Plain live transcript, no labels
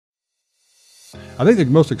I think the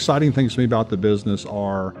most exciting things to me about the business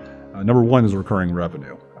are, number one is recurring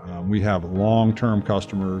revenue. We have long-term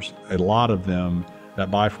customers, a lot of them that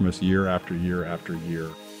buy from us year after year after year.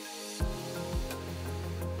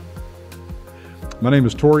 My name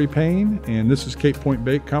is Torrey Payne, and this is Cape Point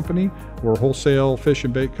Bait Company. We're a wholesale fish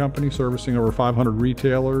and bait company servicing over 500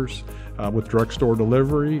 retailers with direct store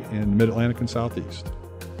delivery in the Mid-Atlantic and Southeast.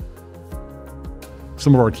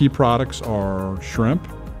 Some of our key products are shrimp,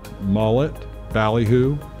 mullet,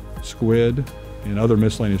 ballyhoo, squid, and other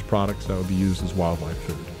miscellaneous products that would be used as wildlife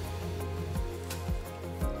food.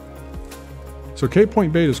 So Cape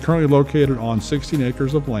Point Bait is currently located on 16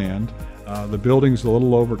 acres of land. The building's a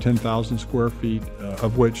little over 10,000 square feet,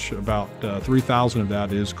 of which about 3,000 of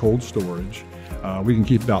that is cold storage. We can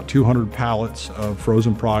keep about 200 pallets of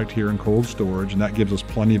frozen product here in cold storage, and that gives us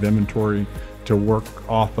plenty of inventory to work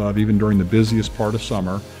off of even during the busiest part of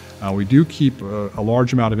summer. We do keep a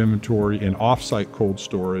large amount of inventory in off-site cold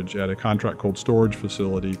storage at a contract cold storage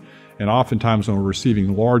facility, and oftentimes when we're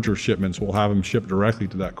receiving larger shipments, we'll have them shipped directly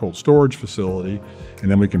to that cold storage facility, and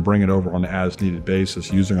then we can bring it over on an as-needed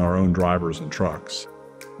basis using our own drivers and trucks.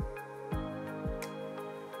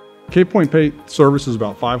 Cape Point Bait services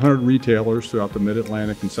about 500 retailers throughout the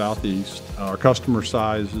Mid-Atlantic and Southeast. Our customer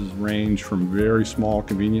sizes range from very small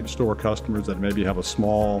convenience store customers that maybe have a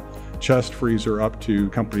small chest freezer up to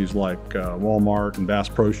companies like Walmart and Bass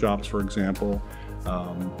Pro Shops, for example.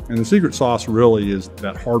 And the secret sauce really is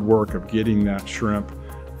that hard work of getting that shrimp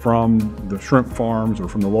from the shrimp farms or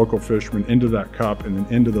from the local fishermen into that cup and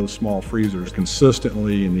then into those small freezers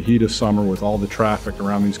consistently in the heat of summer with all the traffic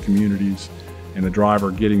around these communities, and the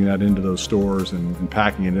driver getting that into those stores and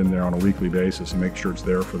packing it in there on a weekly basis and make sure it's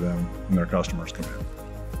there for them when their customers come in.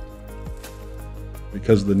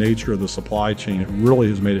 Because of the nature of the supply chain, it really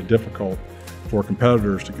has made it difficult for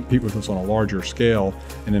competitors to compete with us on a larger scale.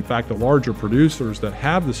 And in fact, the larger producers that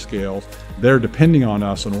have the scales, they're depending on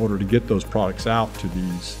us in order to get those products out to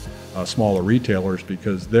these smaller retailers,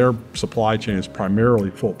 because their supply chain is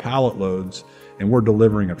primarily full pallet loads, and we're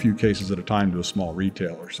delivering a few cases at a time to a small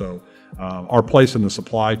retailer. So our place in the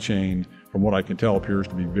supply chain, from what I can tell, appears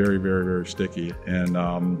to be very, very, very sticky.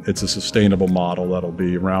 And it's a sustainable model that'll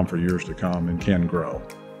be around for years to come and can grow.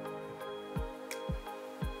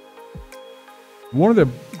 One of the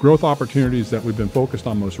growth opportunities that we've been focused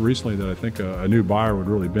on most recently that I think a new buyer would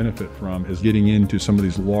really benefit from is getting into some of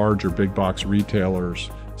these larger big box retailers,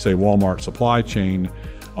 say Walmart supply chain,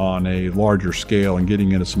 on a larger scale, and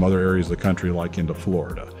getting into some other areas of the country like into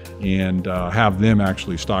Florida, and have them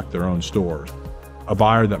actually stock their own stores. A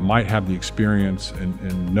buyer that might have the experience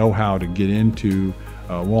and know how to get into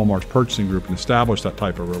Walmart's purchasing group and establish that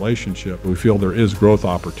type of relationship, we feel there is growth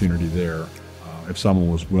opportunity there if someone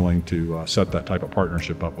was willing to set that type of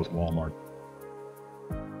partnership up with Walmart.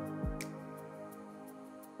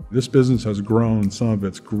 This business has grown some of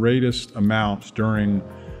its greatest amounts during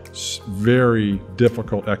very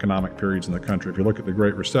difficult economic periods in the country. If you look at the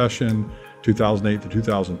Great Recession, 2008 to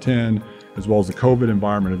 2010, as well as the COVID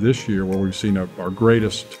environment of this year, where we've seen our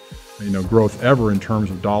greatest growth ever in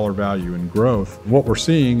terms of dollar value and growth, what we're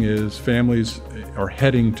seeing is families are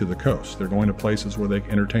heading to the coast. They're going to places where they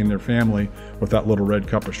can entertain their family with that little red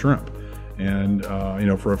cup of shrimp. And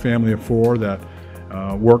for a family of four that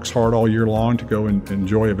works hard all year long to go and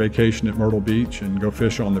enjoy a vacation at Myrtle Beach and go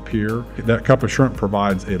fish on the pier, that cup of shrimp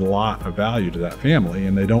provides a lot of value to that family,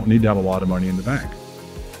 and they don't need to have a lot of money in the bank.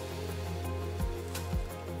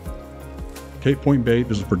 Cape Point Bait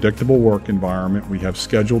is a predictable work environment. We have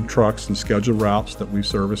scheduled trucks and scheduled routes that we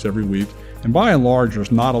service every week. And by and large,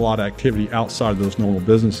 there's not a lot of activity outside of those normal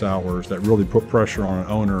business hours that really put pressure on an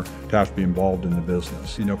owner to have to be involved in the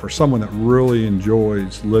business. For someone that really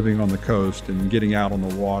enjoys living on the coast and getting out on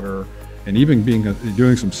the water and even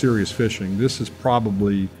doing some serious fishing, this is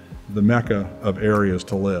probably the mecca of areas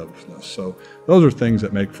to live. So those are things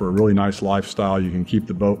that make for a really nice lifestyle. You can keep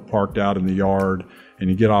the boat parked out in the yard, and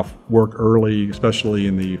you get off work early, especially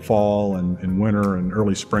in the fall and winter and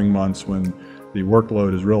early spring months when the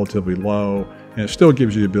workload is relatively low, and it still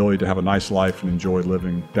gives you the ability to have a nice life and enjoy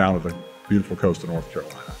living down at the beautiful coast of North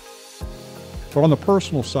Carolina. But on the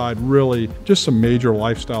personal side, really, just some major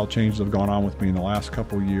lifestyle changes have gone on with me in the last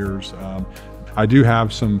couple of years. I do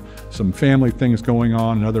have some family things going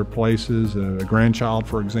on in other places, a grandchild,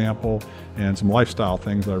 for example, and some lifestyle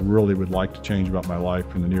things that I really would like to change about my life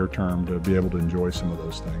in the near term to be able to enjoy some of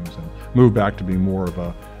those things and move back to being more of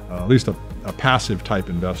at least a passive type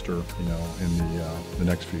investor, in the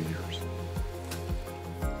next few years.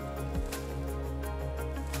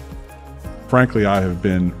 frankly, I have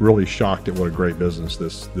been really shocked at what a great business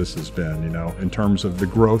this has been, in terms of the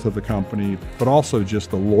growth of the company, but also just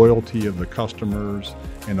the loyalty of the customers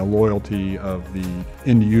and the loyalty of the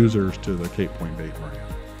end users to the Cape Point Bait brand.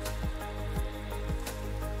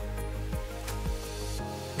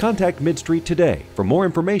 Contact MidStreet today for more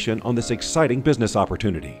information on this exciting business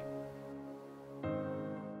opportunity.